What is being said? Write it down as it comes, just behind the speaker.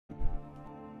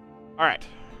Alright.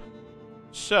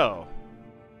 So,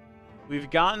 we've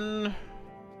gotten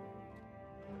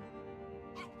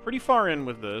pretty far in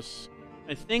with this.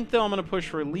 I think, though, I'm going to push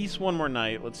for at least one more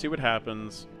night. Let's see what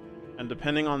happens. And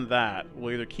depending on that,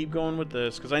 we'll either keep going with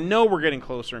this, because I know we're getting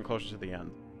closer and closer to the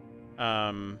end.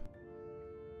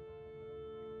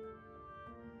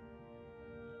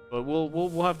 But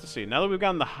we'll have to see. Now that we've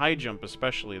gotten the high jump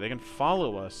especially, they can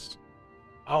follow us.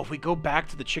 Oh, if we go back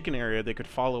to the chicken area, they could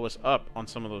follow us up on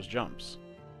some of those jumps.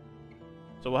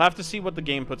 So we'll have to see what the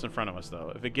game puts in front of us,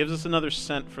 though. If it gives us another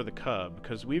scent for the cub,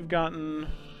 because we've gotten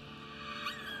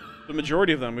the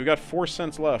majority of them. We've got 4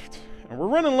 cents left. And we're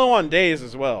running low on days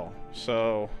as well.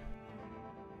 So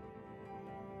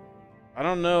I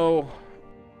don't know.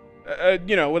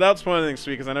 You know, without spoiling things,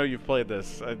 sweet, because I know you've played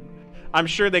this. I'm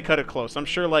sure they cut it close. I'm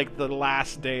sure, like, the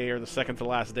last day or the second to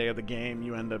last day of the game,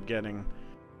 you end up getting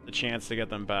the chance to get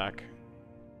them back.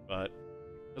 But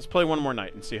let's play one more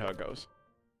night and see how it goes.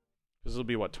 This will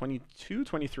be, what, 22,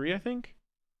 23, I think?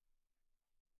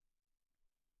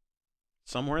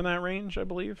 Somewhere in that range, I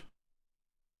believe.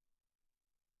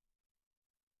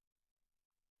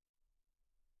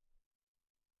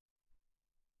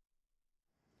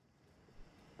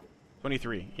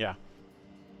 $23, yeah.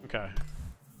 Okay.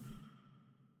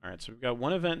 Alright, so we've got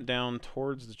one event down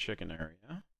towards the chicken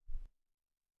area.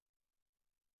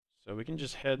 So we can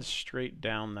just head straight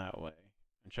down that way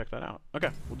and check that out.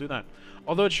 Okay, we'll do that.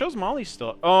 Although it shows Molly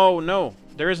still... Oh, no.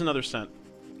 There is another scent.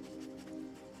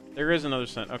 There is another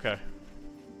scent. Okay.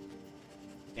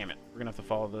 Damn it. We're gonna have to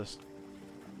follow this.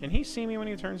 Can he see me when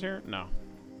he turns here? No.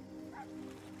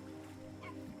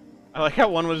 I like how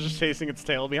one was just chasing its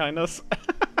tail behind us.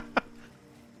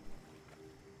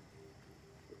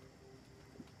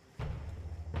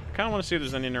 I kind of want to see if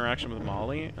there's any interaction with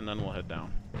Molly, and then we'll head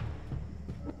down.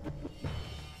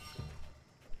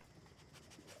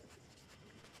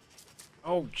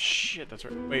 Oh, shit, that's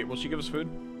right. Wait, will she give us food?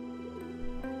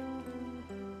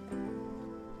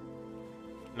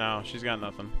 No, she's got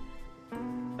nothing.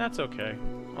 That's okay.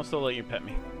 I'll still let you pet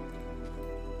me.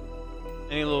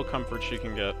 Any little comfort she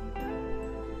can get.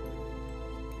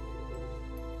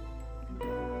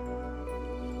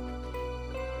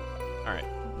 Alright.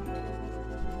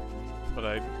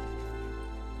 But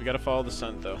we gotta follow the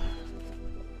scent, though.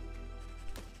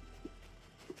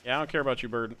 Yeah, I don't care about you,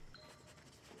 bird.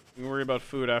 You can worry about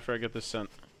food after I get this scent.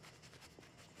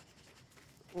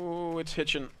 Oh, it's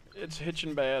hitching. It's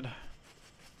hitching bad.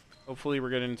 Hopefully we're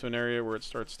getting into an area where it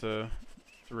starts to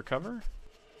recover.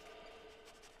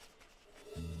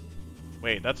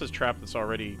 Wait, that's his trap that's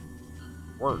already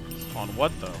worked. On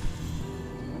what, though?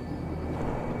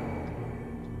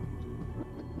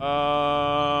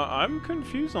 I'm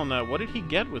confused on that. What did he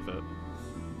get with it?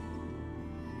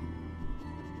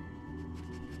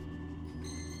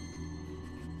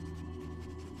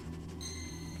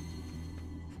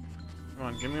 Come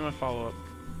on, give me my follow-up.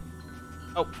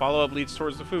 Oh, follow-up leads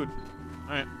towards the food.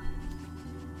 Alright.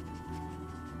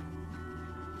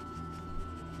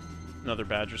 Another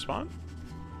badger spawn.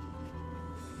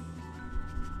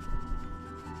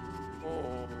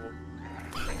 Oh.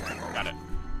 Got it.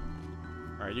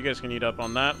 Alright, you guys can eat up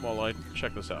on that while I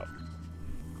check this out.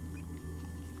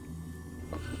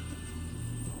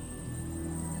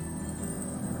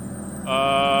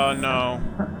 No.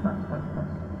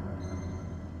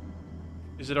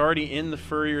 Is it already in the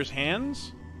furrier's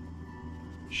hands?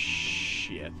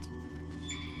 Shit.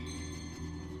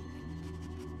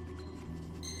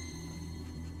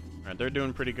 Alright, they're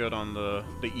doing pretty good on the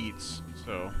eats,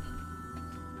 so...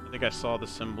 I think I saw the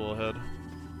symbol ahead.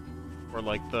 Or,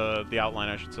 like, the outline,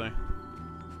 I should say.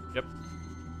 Yep.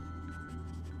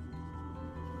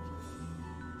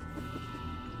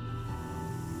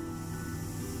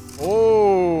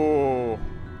 Oh!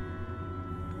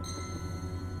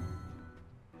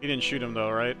 He didn't shoot him,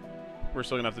 though, right? We're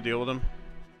still gonna have to deal with him.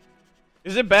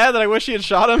 Is it bad that I wish he had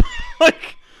shot him?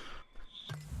 Like...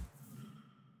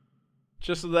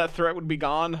 just so that threat would be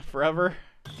gone forever?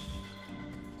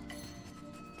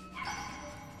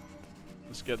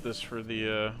 Let's get this for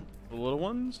the little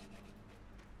ones.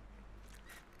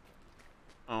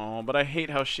 Oh, but I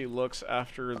hate how she looks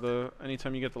after the...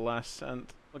 anytime you get the last scent.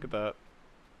 Look at that.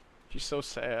 She's so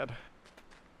sad.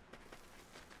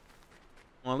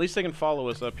 Well, at least they can follow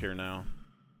us up here now.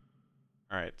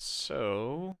 Alright,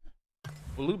 so...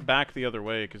 we'll loop back the other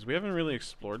way, because we haven't really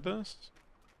explored this.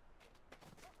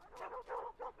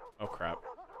 Oh, crap.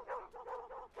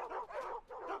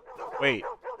 Wait,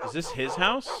 is this his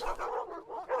house?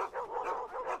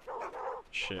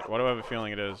 Shit, why do I have a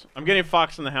feeling it is? I'm getting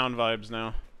Fox and the Hound vibes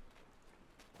now.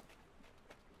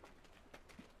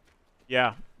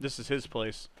 Yeah, this is his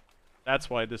place. That's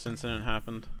why this incident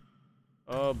happened.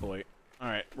 Oh boy.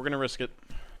 Alright, we're gonna risk it.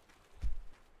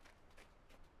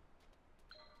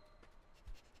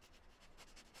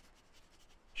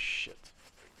 Shit.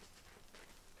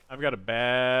 I've got a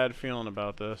bad feeling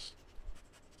about this.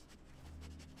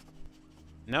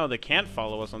 No, they can't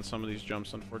follow us on some of these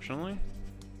jumps, unfortunately.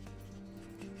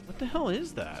 What the hell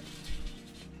is that?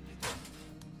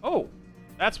 Oh!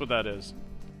 That's what that is.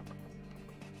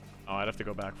 Oh, I'd have to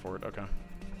go back for it. Okay.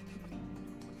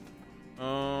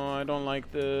 Oh, I don't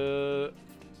like the...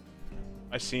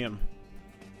 I see him.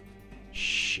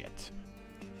 Shit.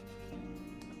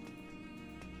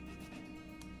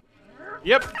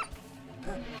 Yep.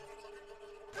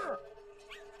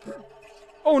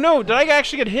 Oh no, did I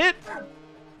actually get hit?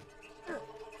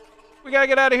 We gotta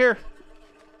get out of here.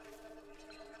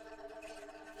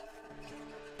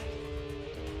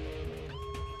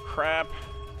 Crap.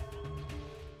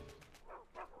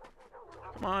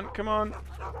 Come on, come on.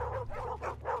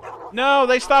 No,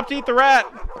 they stopped to eat the rat.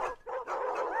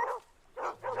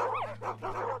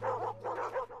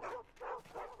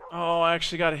 Oh, I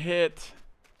actually got hit.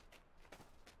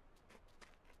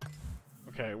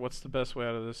 Okay, what's the best way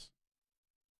out of this?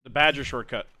 The badger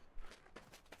shortcut.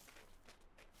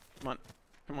 Come on.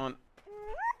 Come on.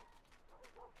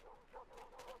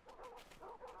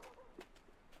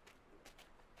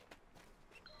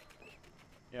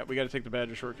 Yeah, we gotta take the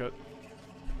badger shortcut.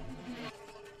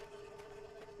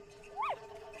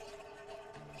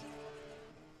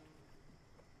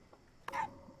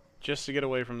 Just to get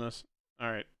away from this.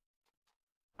 Alright.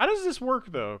 How does this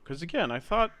work, though? Because, again, I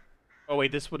thought... Oh,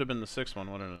 wait, this would have been the sixth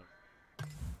one, wouldn't it?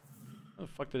 Where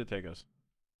the fuck did it take us?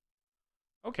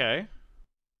 Okay.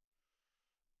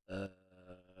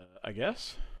 I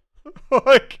guess?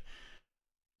 Like...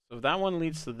 So if that one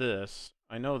leads to this,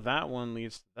 I know that one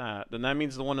leads to that, then that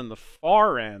means the one in the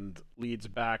far end leads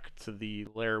back to the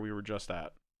lair we were just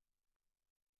at.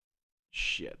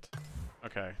 Shit.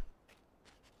 Okay.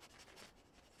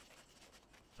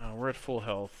 Oh, we're at full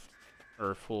health.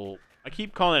 Or full... I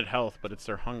keep calling it health, but it's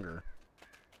their hunger.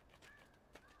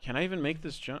 Can I even make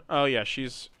this jump? Oh yeah,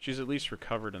 she's at least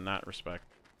recovered in that respect.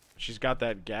 She's got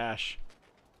that gash.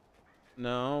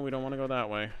 No, we don't want to go that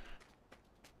way.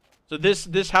 So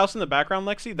this house in the background,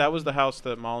 Lexi, that was the house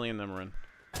that Molly and them were in.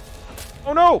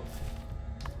 Oh no!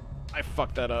 I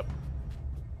fucked that up.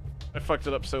 I fucked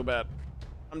it up so bad.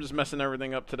 I'm just messing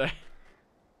everything up today.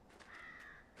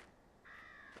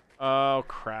 Oh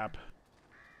crap.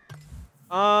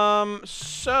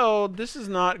 So this is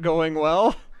not going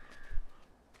well.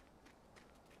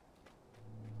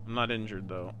 I'm not injured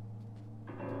though.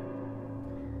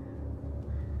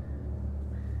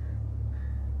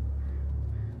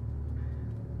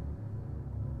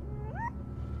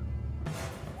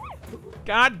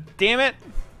 God damn it!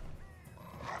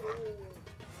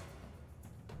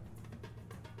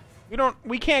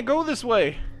 We can't go this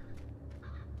way.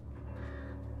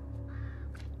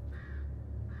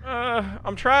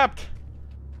 I'm trapped.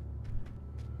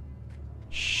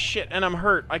 Shit, and I'm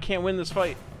hurt. I can't win this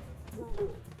fight.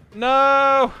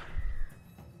 No!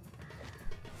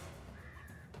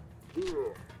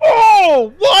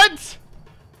 Oh, what?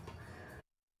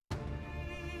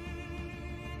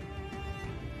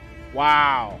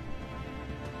 Wow.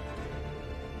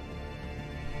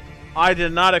 I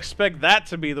did not expect that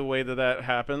to be the way that that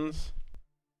happens.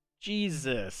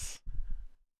 Jesus.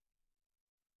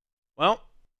 Well,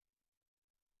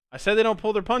 I said they don't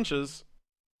pull their punches.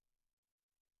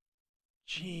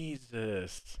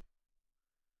 Jesus.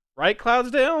 Right,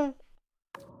 Cloudsdale?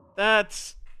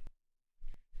 That's...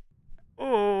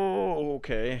 Oh,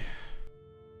 okay.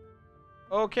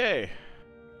 Okay.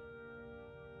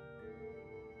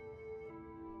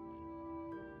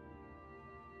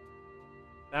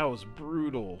 That was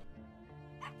brutal.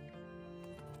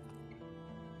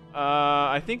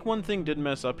 I think one thing did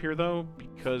mess up here, though,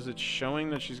 because it's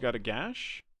showing that she's got a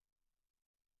gash.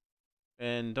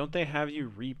 And don't they have you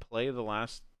replay the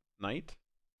last night?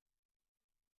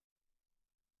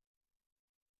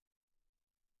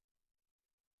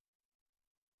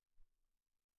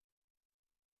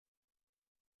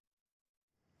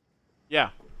 Yeah.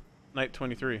 Night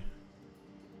 23.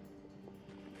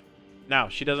 Now,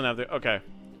 she doesn't have the... Okay.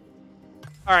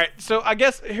 Alright, so I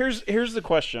guess here's the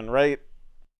question, right?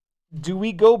 Do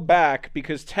we go back?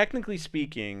 Because technically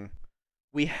speaking,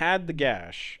 we had the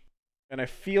gash. And I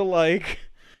feel like,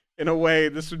 in a way,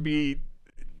 this would be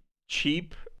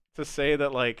cheap to say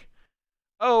that, like,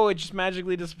 oh, it just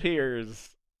magically disappears.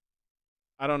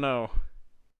 I don't know.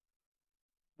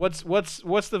 What's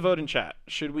the vote in chat?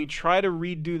 Should we try to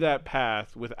redo that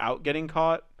path without getting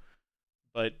caught?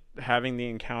 but having the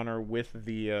encounter with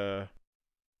the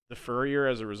furrier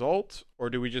as a result, or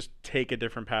do we just take a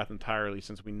different path entirely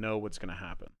since we know what's going to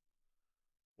happen?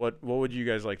 What would you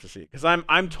guys like to see? Because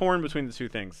I'm torn between the two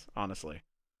things, honestly.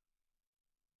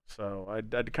 So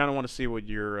I'd kind of want to see what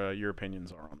your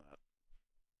opinions are on that.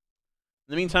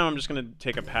 In the meantime, I'm just going to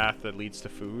take a path that leads to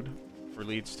food, or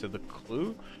leads to the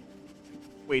clue.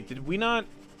 Wait, did we not?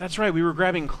 That's right, we were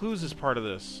grabbing clues as part of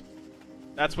this.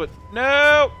 That's what...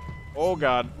 No! Oh,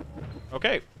 God.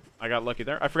 Okay, I got lucky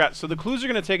there. I forgot. So the clues are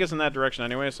going to take us in that direction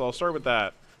anyway, so I'll start with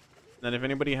that. And then if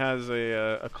anybody has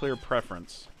a clear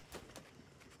preference,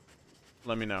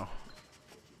 let me know.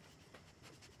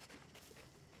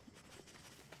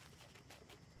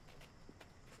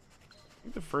 I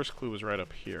think the first clue was right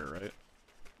up here, right?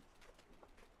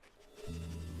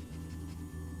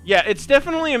 Yeah, it's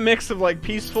definitely a mix of, like,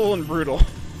 peaceful and brutal.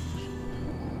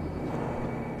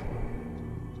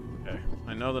 Okay,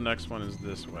 I know the next one is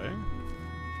this way.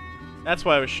 That's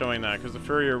why I was showing that, because the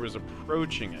furrier was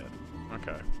approaching it.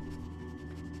 Okay.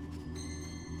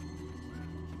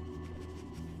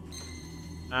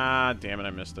 Ah, damn it,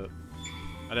 I missed it.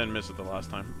 I didn't miss it the last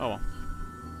time. Oh well.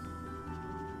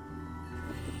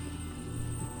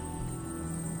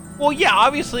 Well, yeah,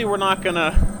 obviously we're not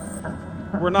gonna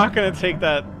take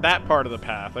that part of the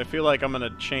path. I feel like I'm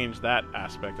gonna change that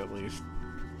aspect at least.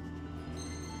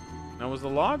 Now, was the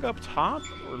log up top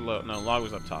or low? No, log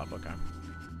was up top. Okay.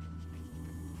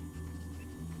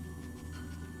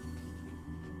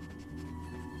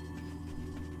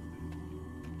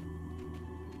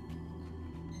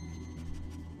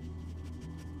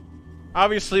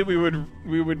 Obviously, we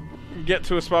would get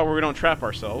to a spot where we don't trap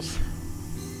ourselves.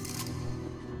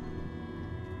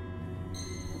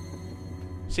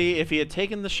 See, if he had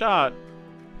taken the shot...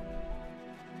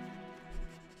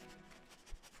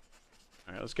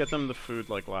 Alright, let's get them the food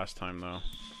like last time, though.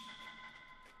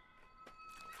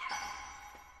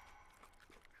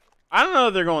 I don't know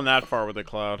if they're going that far with the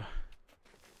cloud.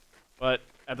 But,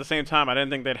 at the same time, I didn't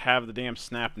think they'd have the damn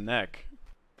snapped neck.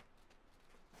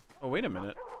 Oh, wait a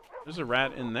minute. There's a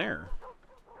rat in there.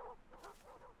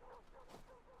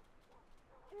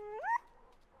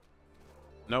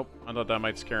 Nope, I thought that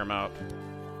might scare him out.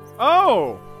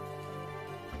 Oh!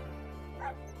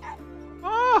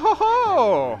 Oh ho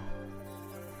ho!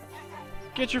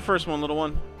 Get your first one, little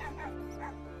one.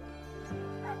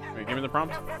 Wait, give me the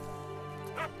prompt.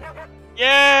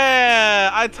 Yeah!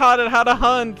 I taught it how to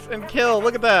hunt and kill.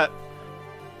 Look at that.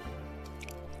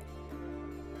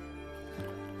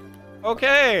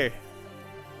 Okay.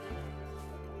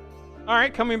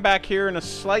 Alright, coming back here in a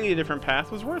slightly different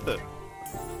path was worth it.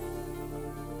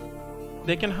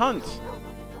 They can hunt.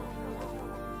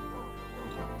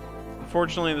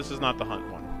 Unfortunately, this is not the hunt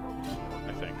one,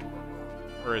 I think.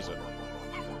 Or is it?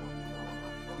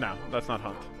 No, that's not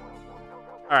hunt.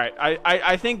 Alright,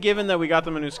 I think given that we got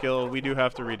them a new skill, we do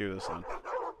have to redo this then.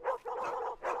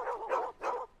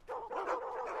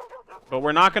 But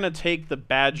we're not going to take the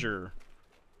badger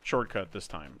shortcut this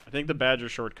time. I think the badger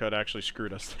shortcut actually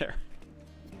screwed us there.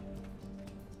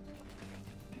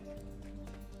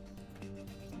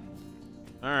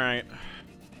 Alright.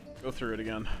 Go through it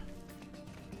again.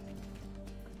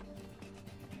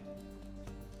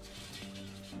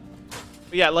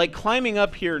 But yeah, like climbing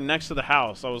up here next to the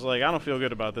house, I was like, I don't feel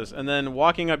good about this. And then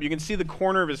walking up, you can see the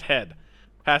corner of his head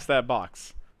past that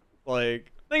box.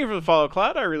 Like, thank you for the follow,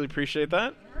 Cloud. I really appreciate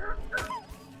that.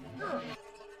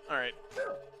 Alright.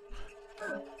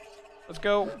 Let's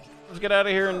go. Let's get out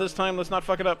of here, and this time, let's not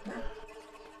fuck it up.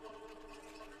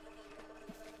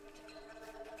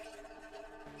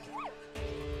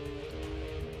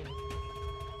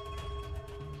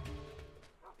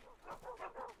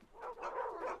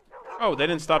 Oh, they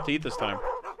didn't stop to eat this time.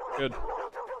 Good.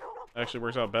 Actually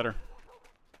works out better.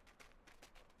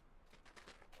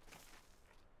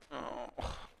 Oh,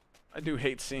 I do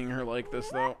hate seeing her like this,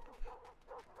 though.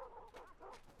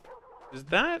 Is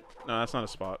that? No, that's not a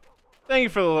spot. Thank you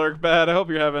for the lurk, Bad. I hope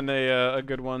you're having a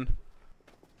good one.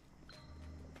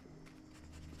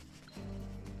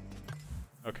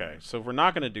 Okay, so if we're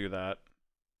not going to do that...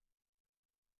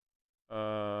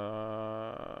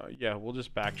 yeah, we'll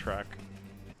just backtrack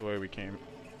the way we came.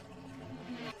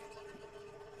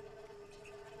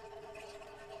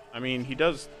 I mean, he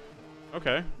does...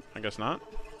 Okay, I guess not.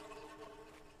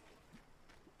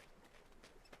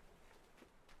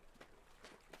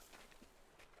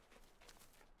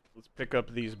 Let's pick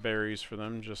up these berries for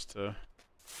them just to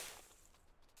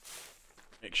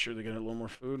make sure they get a little more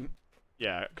food.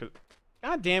 Yeah, cause...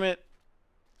 God damn it.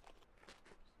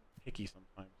 Picky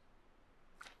sometimes.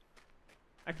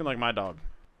 Acting like my dog.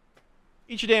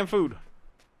 Eat your damn food.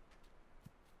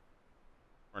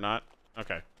 Or not?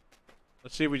 Okay.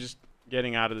 Let's see if we just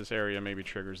getting out of this area maybe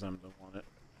triggers them to want it.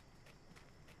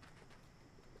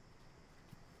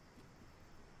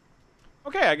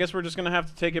 Okay, I guess we're just gonna have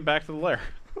to take it back to the lair.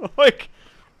 Like,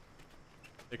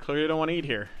 they clearly don't want to eat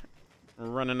here. We're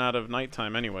running out of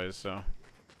nighttime anyways, so...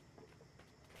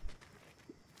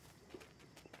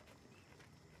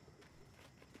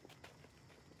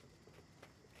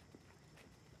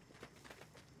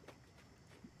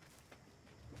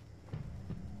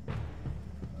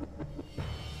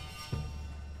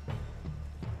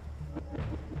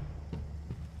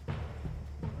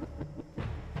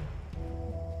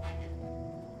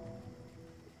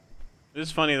 It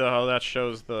is funny though how that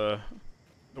shows the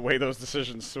way those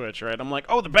decisions switch, right? I'm like,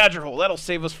 oh, the badger hole, that'll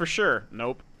save us for sure.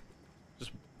 Nope.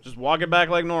 Just walk it back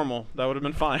like normal. That would have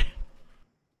been fine.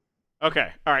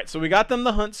 Okay, alright, so we got them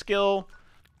the hunt skill.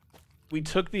 We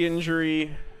took the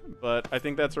injury, but I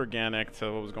think that's organic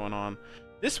to what was going on.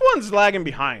 This one's lagging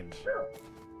behind.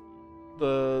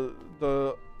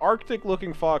 The Arctic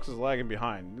looking fox is lagging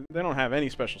behind. They don't have any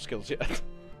special skills yet.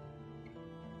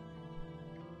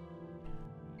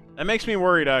 That makes me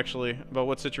worried, actually, about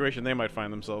what situation they might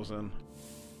find themselves in.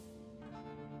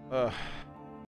 Ugh.